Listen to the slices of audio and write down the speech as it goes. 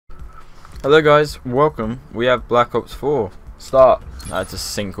Hello guys, welcome. We have Black Ops 4. Start. That's a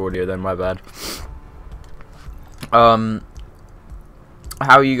sync audio then, my bad. How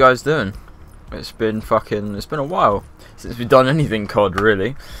are you guys doing? It's been a while since we've done anything COD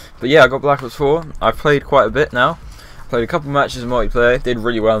really. But yeah, I got Black Ops 4. I've played quite a bit now. Played a couple matches of multiplayer, did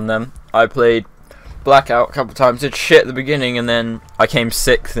really well in them. I played Blackout a couple times, did shit at the beginning, and then I came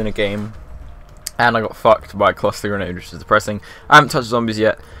 6th in a game. And I got fucked by a cluster grenade, which is depressing. I haven't touched zombies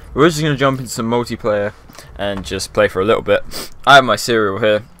yet. We're just going to jump into some multiplayer and just play for a little bit. I have my cereal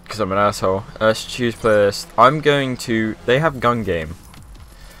here, because I'm an asshole. Let's choose playlist. I'm going to... They have gun game.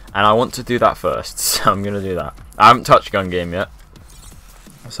 And I want to do that first, so I'm going to do that. I haven't touched gun game yet.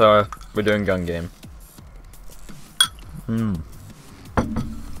 So, we're doing gun game.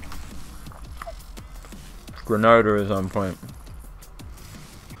 Grenada is on point.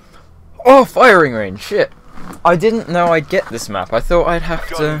 Oh, firing range, shit. I didn't know I'd get this map. I thought I'd have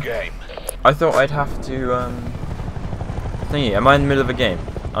to... Thingy, am I in the middle of a game?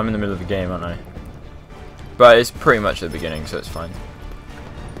 I'm in the middle of a game, aren't I? But it's pretty much at the beginning, so it's fine.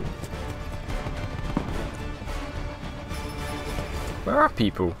 Where are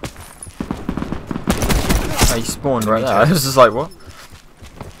people? Oh, he spawned right there. I was just like, what?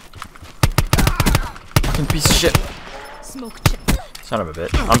 Fucking piece of shit. Son of a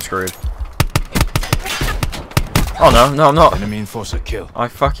bitch. I'm screwed. Oh no, no I'm not. Enemy enforcer kill. I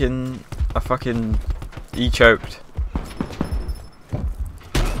fucking e-choked.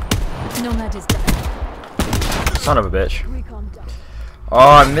 Nomad is dead. Son of a bitch. Oh,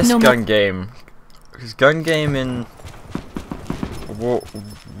 I missed gun game. Because gun game in World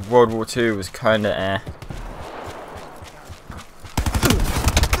War II was kinda eh.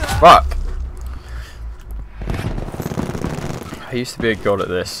 Fuck! I used to be a god at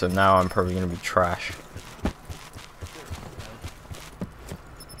this, so now I'm probably gonna be trash.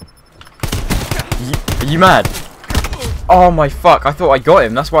 Are you mad? Oh my fuck, I thought I got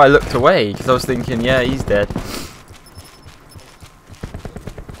him, that's why I looked away, because I was thinking, yeah, he's dead.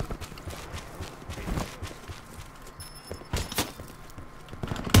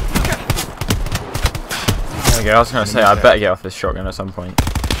 There we go, I was going to say, I better get off this shotgun at some point.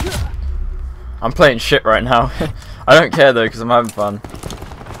 I'm playing shit right now. I don't care though, because I'm having fun.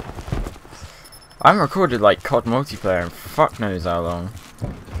 I haven't recorded like COD multiplayer in fuck knows how long.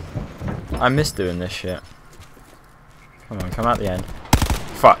 I miss doing this shit. Come on, come out the end.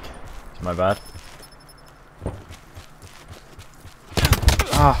 Fuck. It's my bad.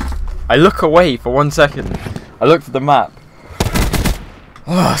 Ah, I look away for 1 second. I look for the map.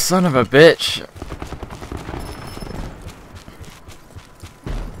 Oh, son of a bitch.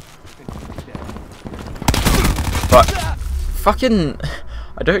 But fucking,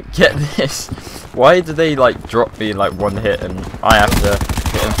 I don't get this. Why do they like drop me in like one hit and I have to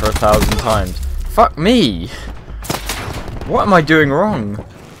hit him for 1,000 times? Fuck me. What am I doing wrong?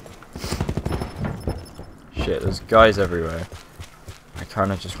 Shit, there's guys everywhere. I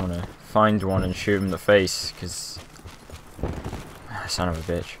kind of just want to find one and shoot him in the face, because... son of a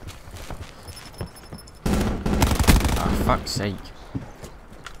bitch. Oh, fuck's sake.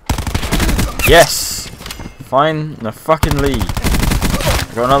 Yes! Find the fucking lead.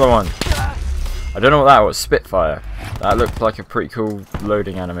 I got another one. I don't know what that was. Spitfire. That looked like a pretty cool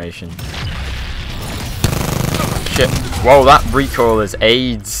loading animation. Shit. Whoa, that recoil is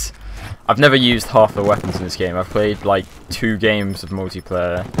AIDS. I've never used half the weapons in this game. I've played like 2 games of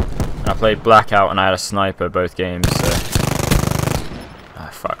multiplayer. And I played Blackout and I had a sniper both games, so... ah,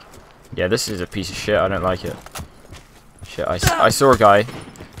 fuck. Yeah, this is a piece of shit. I don't like it. Shit, I saw a guy.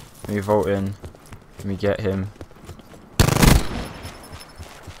 Let me vault in. Let me get him.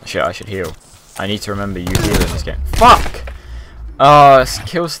 Shit, I should heal. I need to remember you heal in this game. Fuck! Oh, it's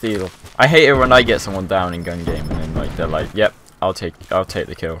kill steal. I hate it when I get someone down in gun game and then like they're like, yep, I'll take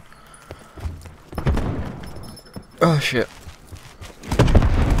the kill. Oh shit.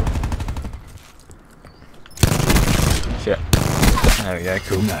 Shit. There we go,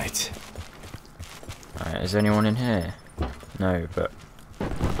 cool. Night. Alright, is anyone in here? No, but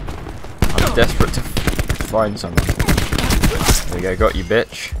I'm desperate to find someone. There we go, got you,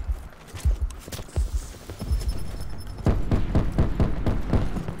 bitch.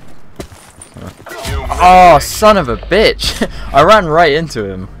 Oh, son of a bitch! I ran right into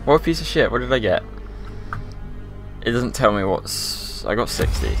him. What a piece of shit. What did I get? It doesn't tell me what's... I got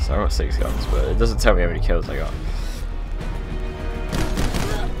 60, so I got 6 guns, but it doesn't tell me how many kills I got.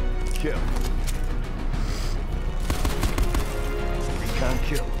 Kill. We can't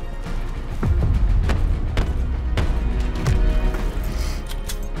kill.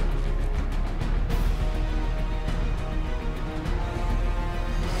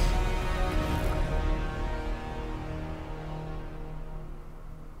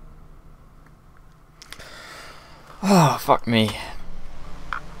 Oh, fuck me.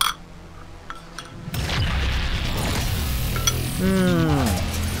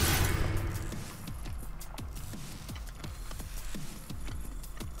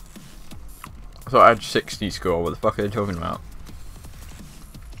 I thought I had 60 score. What the fuck are they talking about?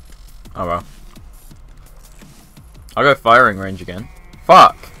 Oh well. I'll go firing range again.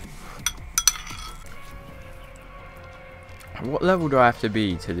 Fuck! What level do I have to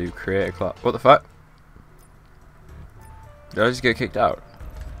be to do create a class? What the fuck? Did I just get kicked out?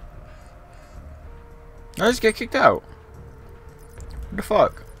 Did I just get kicked out? What the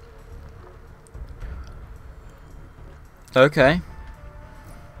fuck? Okay.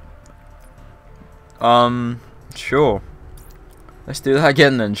 Sure. Let's do that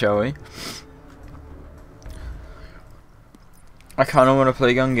again then, shall we? I kind of want to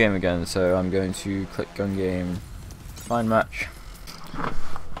play gun game again, so I'm going to click gun game. Find match.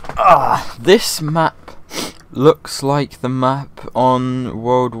 Ah, this map looks like the map on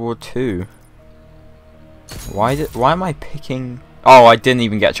World War II. Why am I picking? Oh, I didn't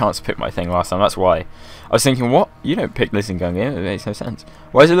even get a chance to pick my thing last time. That's why. I was thinking, what? You don't pick this in gun game. It makes no sense.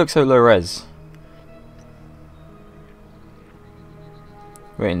 Why does it look so low res?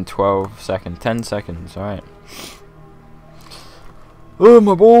 Wait in 12 seconds, 10 seconds. All right. Oh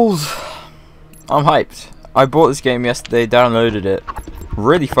my balls! I'm hyped. I bought this game yesterday, downloaded it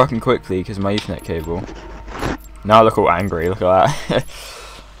really fucking quickly because of my Ethernet cable. Now I look all angry, look at that.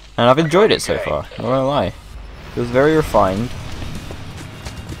 And I've enjoyed it so far, not gonna lie. Feels very refined.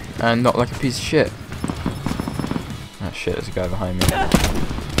 And not like a piece of shit. Ah shit, there's a guy behind me.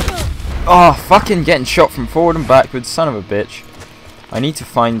 Oh, fucking getting shot from forward and backwards, son of a bitch. I need to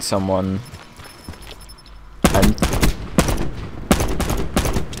find someone. And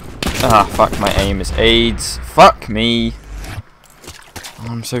ah, fuck, my aim is AIDS. Fuck me. Oh,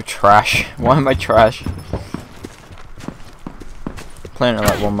 I'm so trash. Why am I trash? Playing at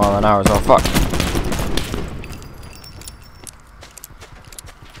like 1 mile an hour as well. Fuck.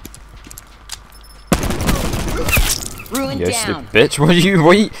 Ruined You down. stupid bitch. What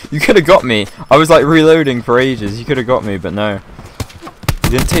you could have got me. I was like reloading for ages. You could have got me, but no.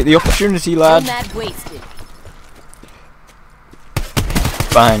 You didn't take the opportunity, lad. Wasted.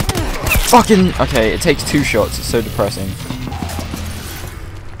 Bang. Fucking okay, it takes 2 shots, it's so depressing.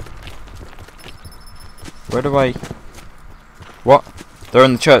 Where do I what? They're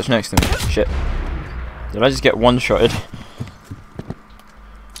in the church next to me. Shit. Did I just get one-shotted?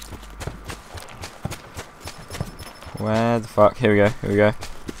 Where the fuck? Here we go, here we go.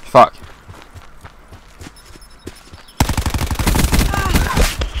 Fuck.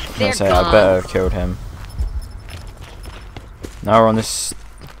 I was gonna say, I better have killed him. Now we're on this.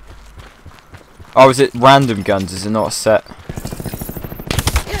 Oh, is it random guns? Is it not a set?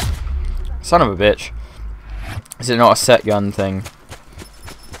 Son of a bitch. Is it not a set gun thing?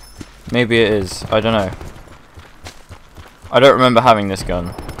 Maybe it is. I don't know. I don't remember having this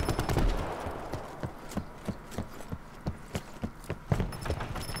gun.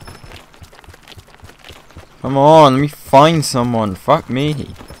 Come on, let me find someone. Fuck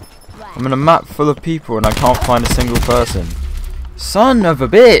me. I'm in a map full of people and I can't find a single person. Son of a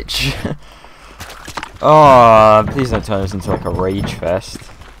bitch! Oh, please don't turn this into like a rage fest.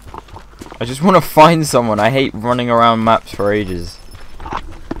 I just want to find someone. I hate running around maps for ages.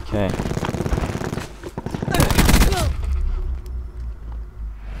 Okay.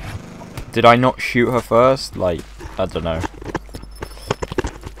 Did I not shoot her first? Like, I don't know.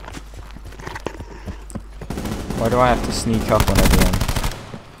 Why do I have to sneak up on everyone?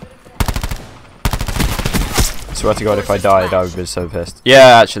 I swear to God, if I died, I would be so pissed.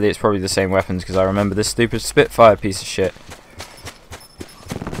 Yeah, actually, it's probably the same weapons because I remember this stupid Spitfire piece of shit.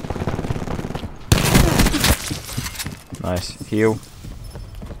 Nice. Heal.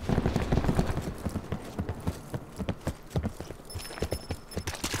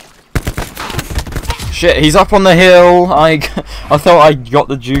 Shit, he's up on the hill. I thought I got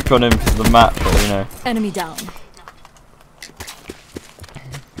the juke on him because of the map, but you know. Enemy down.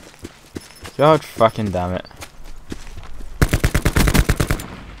 God fucking damn it.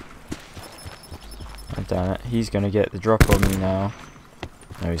 Oh, damn it. He's gonna get the drop on me now.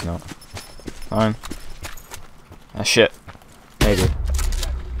 No, he's not. Fine. Ah, shit. Maybe.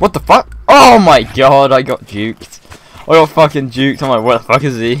 What the fuck? Oh my god, I got juked. I got fucking juked. I'm like, what the fuck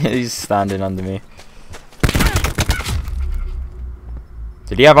is he? He's standing under me.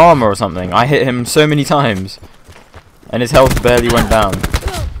 Did he have armor or something? I hit him so many times. And his health barely went down.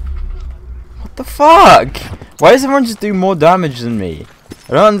 What the fuck? Why does everyone just do more damage than me?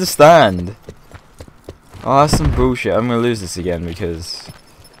 I don't understand. Oh, that's some bullshit. I'm gonna lose this again because...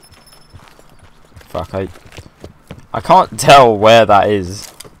 Fuck, I can't tell where that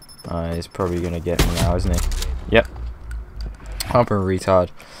is. He's probably gonna get me now, isn't he? Yep. I'm a retard.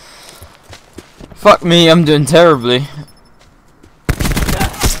 Fuck me, I'm doing terribly.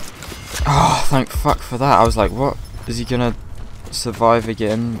 Oh, thank fuck for that. I was like, what? Is he gonna survive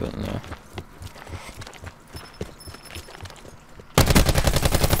again? But no.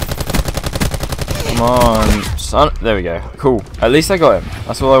 Come on, son. There we go. Cool. At least I got him.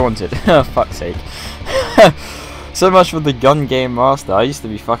 That's all I wanted. Fuck's sake. So much for the gun game master. I used to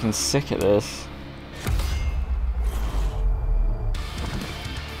be fucking sick at this.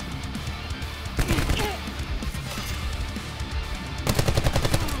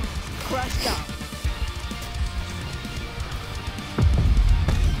 Crash down.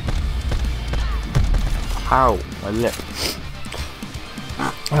 Ow, my lip.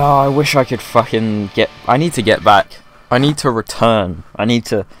 Oh, I wish I could fucking get... I need to get back. I need to return. I need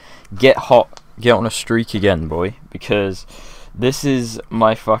to get hot. Get on a streak again, boy. Because this is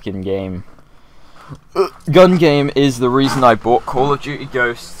my fucking game. Gun game is the reason I bought Call of Duty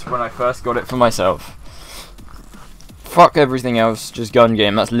Ghosts when I first got it for myself. Fuck everything else, just gun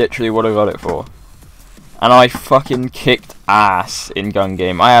game. That's literally what I got it for. And I fucking kicked ass in gun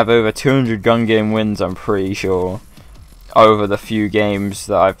game. I have over 200 gun game wins, I'm pretty sure, over the few games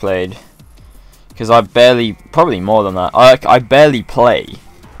that I've played. Because I barely, probably more than that. I barely play.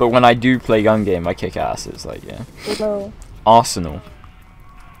 But when I do play gun game, I kick asses, like, yeah. Hello. Arsenal.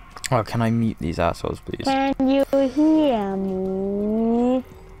 Oh, can I mute these assholes, please? Can you hear me?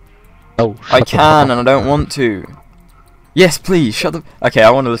 Oh, I can, and I don't want to. Yes, please, shut the... Okay,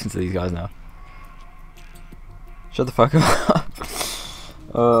 I want to listen to these guys now. Shut the fuck up.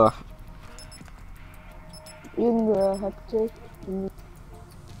 You have to...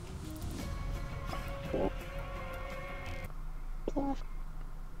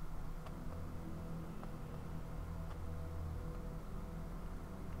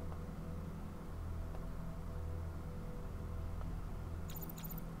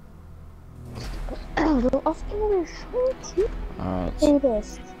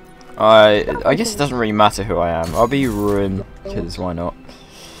 Alright. I guess it doesn't really matter who I am. I'll be Ruin, because why not?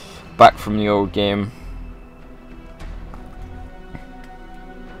 Back from the old game.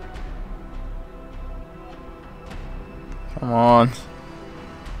 Come on.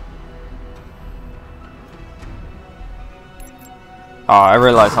 Oh, I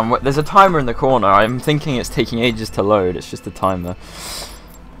realise there's a timer in the corner. I'm thinking it's taking ages to load. It's just a timer.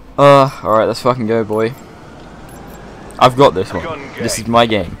 Alright, let's fucking go, boy. I've got this one. This is my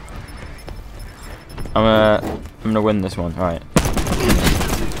game. I'm gonna win this one. Alright.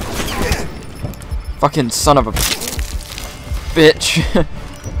 Fucking son of a bitch.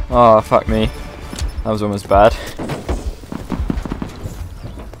 Oh, fuck me. That was almost bad.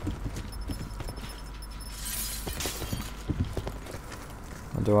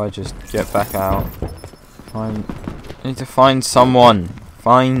 Or do I just get back out? I need to find someone.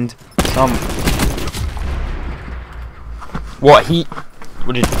 Find some... What, he...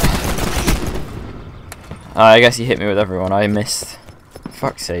 What did... I guess he hit me with everyone. I missed.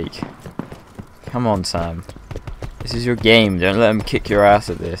 Fuck's sake. Come on, Sam. This is your game. Don't let him kick your ass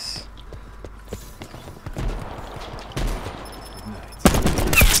at this.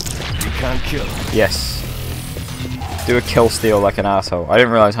 You can't kill. Yes. Do a kill steal like an asshole. I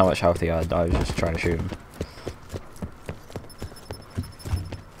didn't realise how much health he had. I was just trying to shoot him.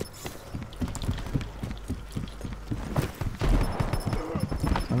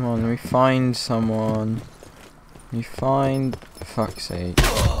 Come on, let me find someone. Let me find... Fuck's sake.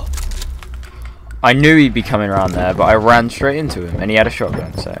 I knew he'd be coming around there, but I ran straight into him, and he had a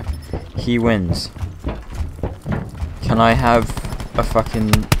shotgun, so... He wins. Can I have a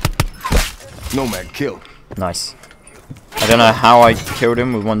fucking... Nomad killed. Nice. I don't know how I killed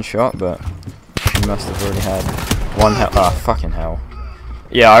him with one shot, but... He must have already had one health. Ah, fucking hell.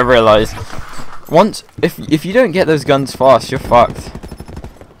 Yeah, I realised... Once... If you don't get those guns fast, you're fucked.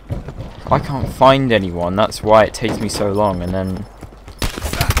 I can't find anyone, that's why it takes me so long, and then...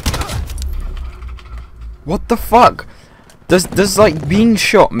 What the fuck? Does like being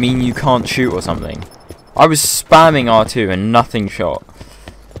shot mean you can't shoot or something? I was spamming R2 and nothing shot.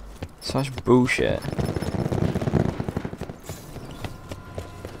 Such bullshit.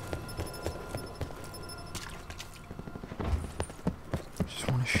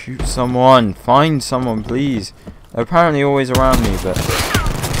 Just want to shoot someone. Find someone, please. They're apparently always around me, but...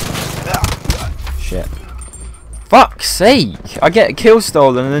 Shit. Fuck's sake! I get a kill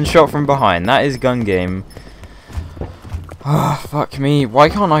stolen and then shot from behind. That is gun game. Ah, fuck me. Why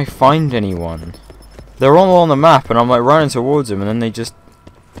can't I find anyone? They're all on the map and I'm like running towards them and then they just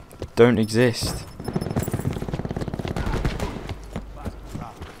don't exist.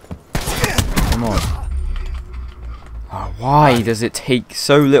 Why does it take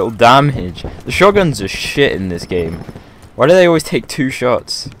so little damage? The shotguns are shit in this game. Why do they always take 2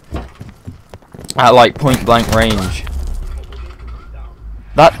 shots? At like point blank range.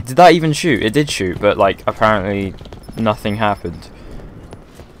 Did that even shoot? It did shoot, but like apparently nothing happened.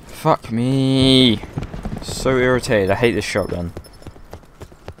 Fuck me. So irritated. I hate this shotgun.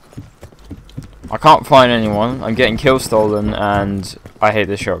 I can't find anyone. I'm getting kill stolen, and I hate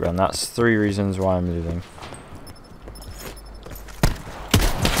this shotgun. That's 3 reasons why I'm losing.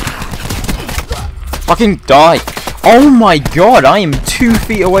 Fucking die! Oh my god! I am 2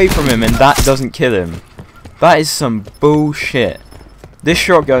 feet away from him, and that doesn't kill him. That is some bullshit. This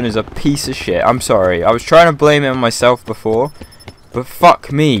shotgun is a piece of shit. I'm sorry. I was trying to blame it on myself before, but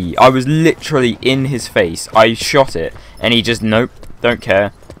fuck me. I was literally in his face. I shot it, and he just, nope, don't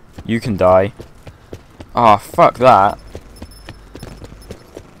care. You can die. Ah, oh, fuck that.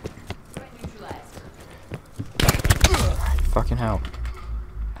 Fucking hell.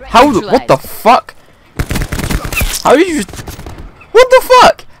 What the fuck? How did you just... What the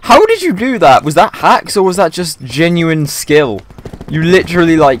fuck? How did you do that? Was that hacks or was that just genuine skill? You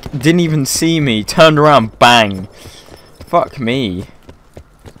literally, like, didn't even see me. Turned around, bang. Fuck me.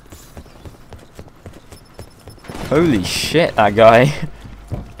 Holy shit, that guy.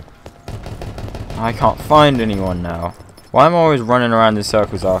 I can't find anyone now. Why am I always running around in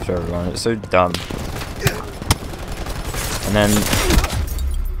circles after everyone? It's so dumb. And then...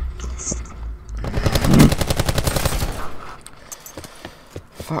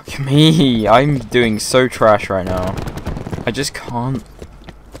 Fuck me. I'm doing so trash right now. I just can't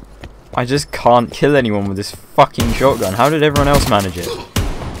kill anyone with this fucking shotgun. How did everyone else manage it?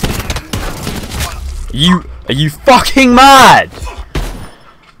 Are you fucking mad?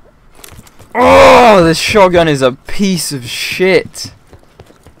 Oh, this shotgun is a piece of shit.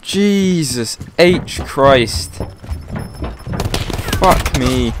 Jesus H Christ. Fuck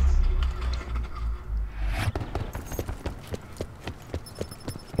me.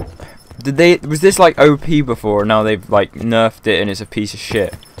 Was this like OP before? Now they've like nerfed it and it's a piece of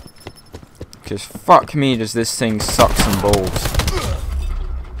shit. Because fuck me, does this thing suck some balls.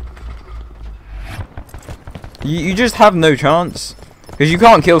 You just have no chance. Because you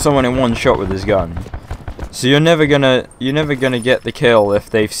can't kill someone in 1 shot with this gun. So you're never gonna get the kill if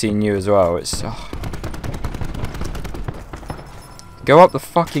they've seen you as well. It's Go up the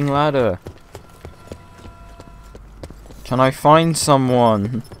fucking ladder. Can I find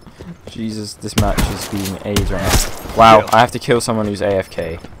someone? Jesus, this match is being AIDS right now. Wow, I have to kill someone who's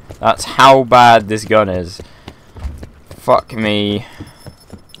AFK. That's how bad this gun is. Fuck me.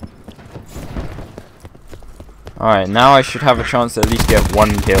 Alright, now I should have a chance to at least get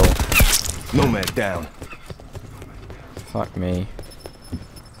 1 kill. Nomad down. Fuck me.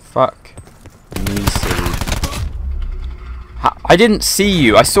 Fuck me, silly. I didn't see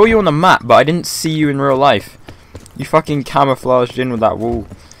you. I saw you on the map, but I didn't see you in real life. You fucking camouflaged in with that wall.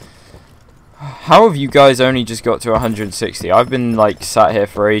 How have you guys only just got to 160? I've been like sat here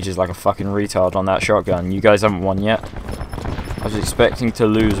for ages like a fucking retard on that shotgun. You guys haven't won yet. I was expecting to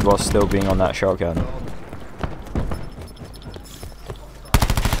lose while still being on that shotgun.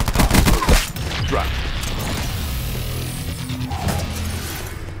 Drop.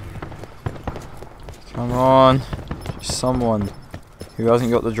 Come on. Someone who hasn't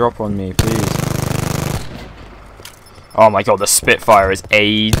got the drop on me, please. Oh my god, the Spitfire is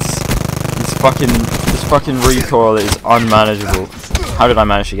AIDS. This fucking recoil is unmanageable. How did I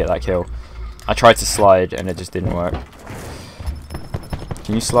manage to get that kill? I tried to slide and it just didn't work.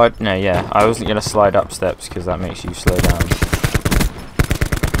 Can you slide? No, yeah. I wasn't gonna slide up steps because that makes you slow down.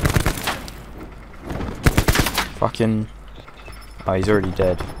 Fucking... Oh, he's already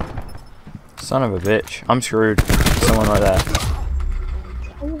dead. Son of a bitch. I'm screwed. Someone right there.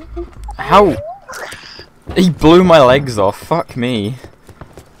 How? He blew my legs off. Fuck me.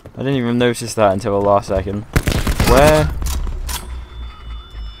 I didn't even notice that until the last second. Where?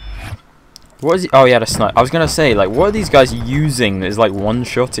 What is he? Oh, he had a snipe. I was gonna say, like, what are these guys using that is like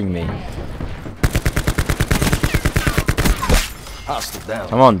one-shotting me? Hostile down.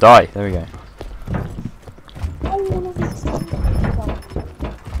 Come on, die. There we go.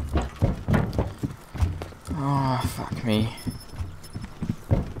 Oh, fuck me.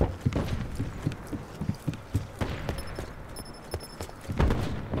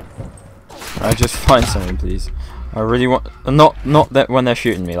 I just find something, please. I really want... Not that when they're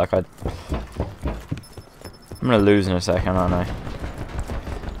shooting me, like I'm gonna lose in a second, aren't I?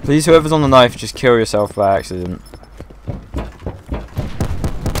 Please, whoever's on the knife, just kill yourself by accident.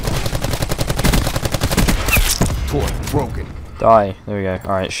 Port broken. Die. There we go.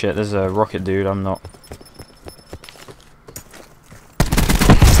 Alright, shit, there's a rocket dude, I'm not...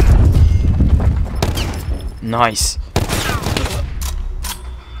 Nice.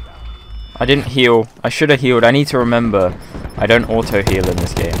 I didn't heal. I should have healed. I need to remember. I don't auto heal in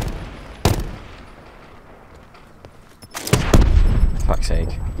this game. Fuck's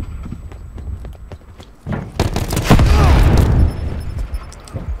sake.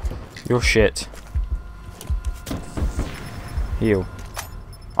 You're shit. Heal.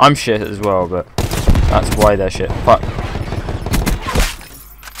 I'm shit as well, but that's why they're shit. Fuck.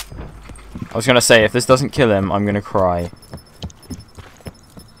 I was gonna say, if this doesn't kill him, I'm gonna cry.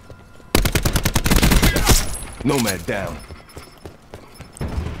 Nomad down.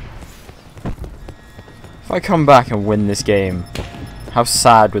 If I come back and win this game, how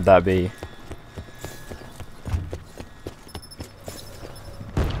sad would that be?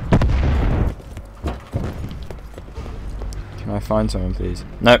 Can I find someone, please?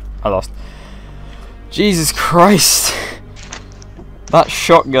 Nope, I lost. Jesus Christ! That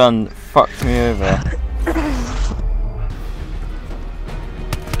shotgun fucked me over.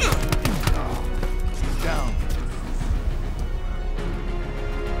 Down.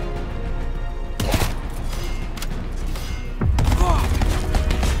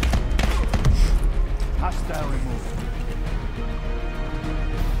 Hostile removed.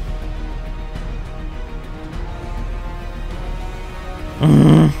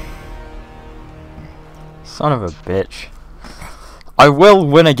 Son of a bitch. I will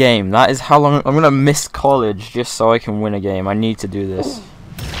win a game. That is how long I'm gonna miss college just so I can win a game. I need to do this.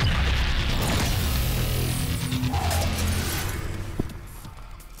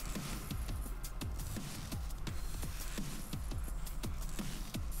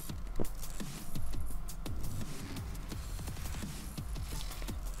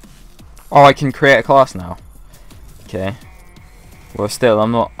 Oh, I can create a class now. Okay. Well, still,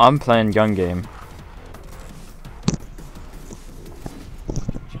 I'm playing gun game.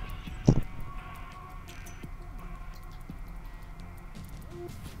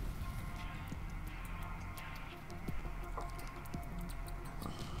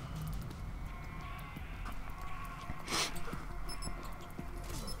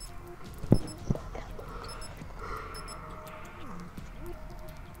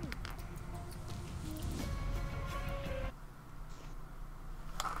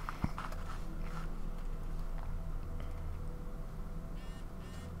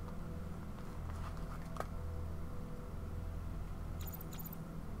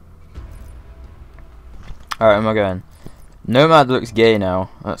 Alright, am I going? Nomad looks gay now.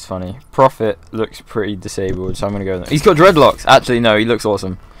 That's funny. Prophet looks pretty disabled, so I'm gonna go there. He's got dreadlocks! Actually, no, he looks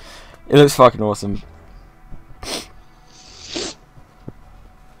awesome. He looks fucking awesome.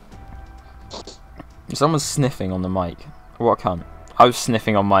 Someone's sniffing on the mic. What a cunt. I was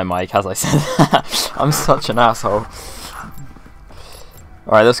sniffing on my mic as I said that. I'm such an asshole.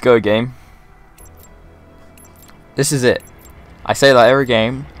 Alright, let's go, game. This is it. I say that every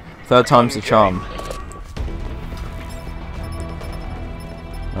game. Third time's the charm.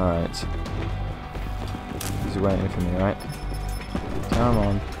 Alright. He's waiting for me, right? Come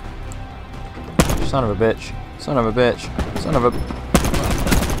on. Son of a bitch. Son of a bitch. Son of a...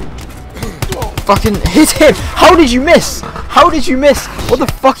 Fucking hit him! How did you miss? How did you miss? What the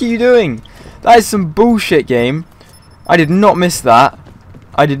fuck are you doing? That is some bullshit, game. I did not miss that.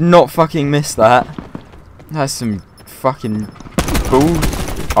 I did not fucking miss that. That's some fucking bull...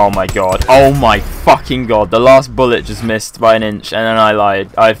 Oh my god. Oh my fucking god. The last bullet just missed by an inch and then I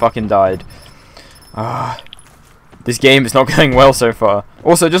lied. I fucking died. This game is not going well so far.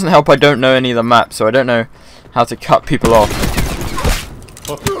 Also, it doesn't help I don't know any of the maps, so I don't know how to cut people off.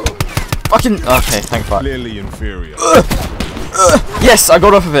 Fucking... Okay, thank fuck. Clearly inferior. Yes, I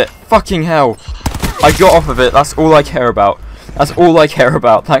got off of it. Fucking hell. I got off of it. That's all I care about. That's all I care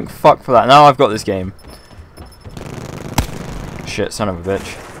about. Thank fuck for that. Now I've got this game. Shit, son of a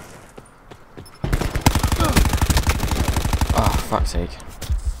bitch. Oh, fuck's sake.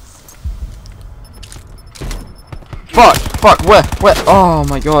 Fuck, where? Oh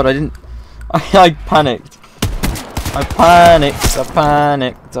my god, I didn't... I panicked. I panicked.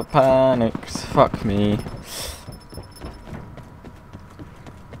 Fuck me.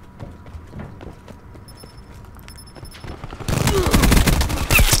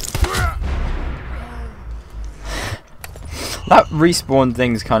 That respawn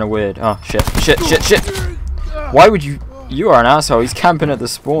thing's kind of weird. Oh, shit. Why would you... You are an asshole. He's camping at the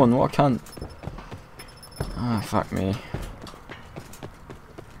spawn. What a cunt. Ah, fuck me.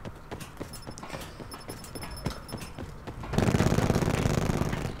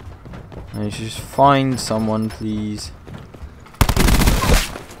 I should just find someone, please.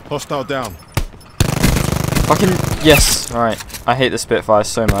 Hostile down. Fucking... Yes. Alright. I hate the Spitfire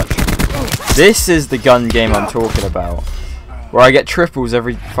so much. This is the gun game I'm talking about. Where I get triples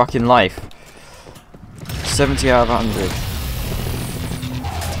every fucking life. 70 out of 100.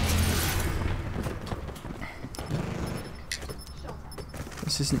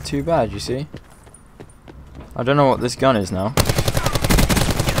 This isn't too bad, you see? I don't know what this gun is now.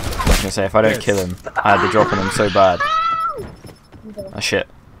 I was gonna say, if I don't kill him, I had the drop on him so bad. Ah, shit.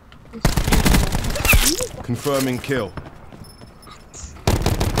 Confirming kill.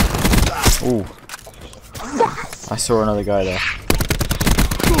 Ooh. I saw another guy there.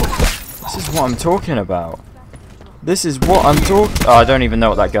 This is what I'm talking about. This is what I'm talking. Oh, I don't even know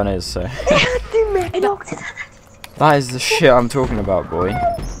what that gun is, so. That is the shit I'm talking about, boy.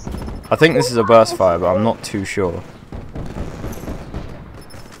 I think this is a burst fire, but I'm not too sure.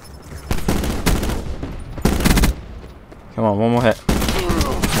 Come on, one more hit.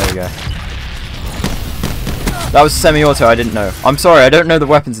 There we go. That was semi-auto, I didn't know. I'm sorry, I don't know the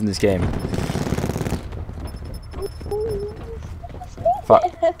weapons in this game. Fuck.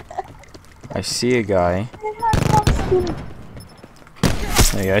 I see a guy.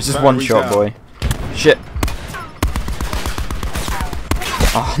 There you go, it's just one shot, boy. Shit.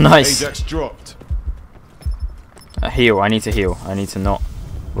 Oh, nice. Ajax dropped. Heal, I need to heal. I need to not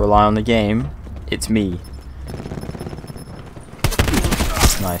rely on the game. It's me.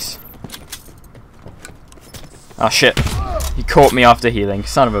 Nice. Oh shit. He caught me after healing.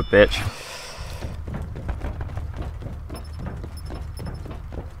 Son of a bitch.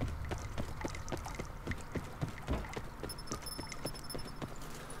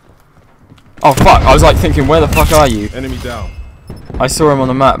 Oh fuck, I was like thinking, where the fuck are you? Enemy down. I saw him on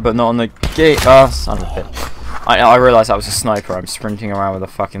the map, but not on the gate. Oh, son of a bitch. I realised that was a sniper. I'm sprinting around with a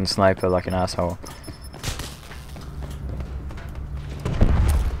fucking sniper like an asshole.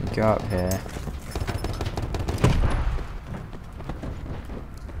 Go up here.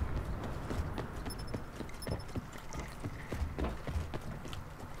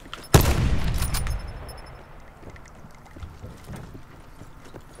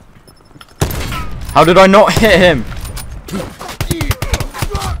 How did I not hit him?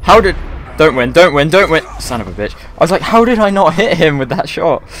 How did... Don't win, don't win, don't win. Son of a bitch. I was like, how did I not hit him with that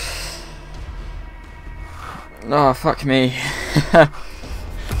shot? Oh, fuck me.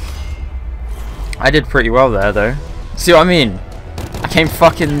 I did pretty well there, though. See what I mean? I came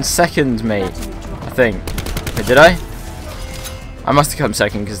fucking second, mate. I think. Wait, did I? I must have come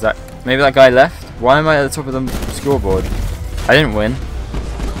second, because that... Maybe that guy left? Why am I at the top of the scoreboard? I didn't win.